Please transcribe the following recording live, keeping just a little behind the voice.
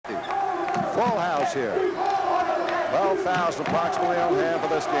full house here. 12,000 approximately on hand for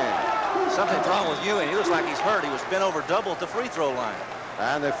this game. Something's wrong with Ewing. He looks like he's hurt. He was bent over double at the free throw line.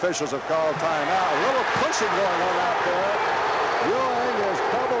 And the officials have called timeout. A little pushing going on out there. Ewing is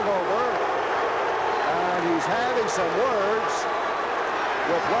doubled over. And he's having some words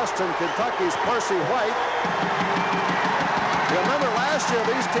with Western Kentucky's Percy White. You remember last year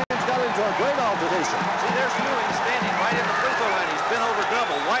these teams got into a great altercation. See, there's Ewing standing right in the free throw line. He's bent over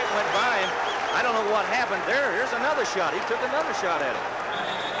double. White went by him. I don't know what happened there. Here's another shot. He took another shot at it.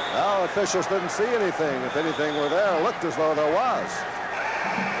 Well, officials didn't see anything. If anything were there, it looked as though there was.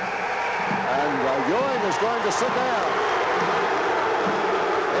 And Ewing is going to sit down.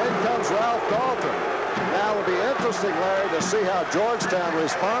 In comes Ralph Dalton. Now it'll be interesting, Larry, to see how Georgetown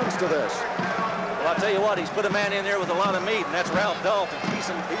responds to this. Well, I'll tell you what, he's put a man in there with a lot of meat, and that's Ralph Dalton.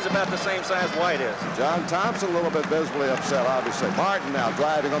 He's about the same size White is. John Thompson a little bit visibly upset, obviously. Martin now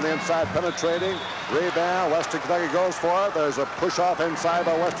driving on the inside, penetrating. Rebound. Western Kentucky goes for it. There's a push-off inside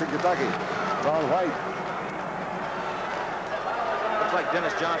by Western Kentucky. It's on White. Looks like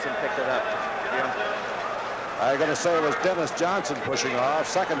Dennis Johnson picked it up. I'm going to say it was Dennis Johnson pushing off.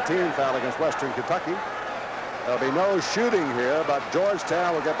 Second team foul against Western Kentucky. There'll be no shooting here, but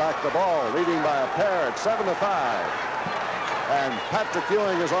Georgetown will get back the ball, leading by a pair at 7-5. And Patrick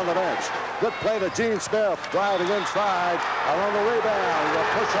Ewing is on the bench. Good play to Gene Smith, driving inside. And on the rebound, a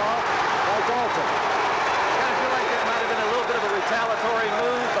push off by Dalton. I kind of feel like that might have been a little bit of a retaliatory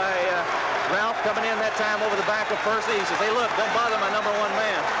move by Ralph coming in that time over the back of Percy. He says, hey, look, don't bother my #1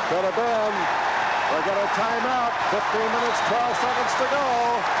 man. Could have been. We're going to time out. 15 minutes, 12 seconds to go.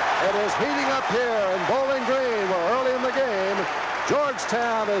 It is heating up here in Bowling Green. We're early in the game.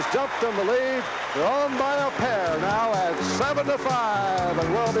 Georgetown has jumped in the lead. They're on by a pair now at 7-5,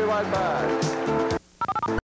 and we'll be right back.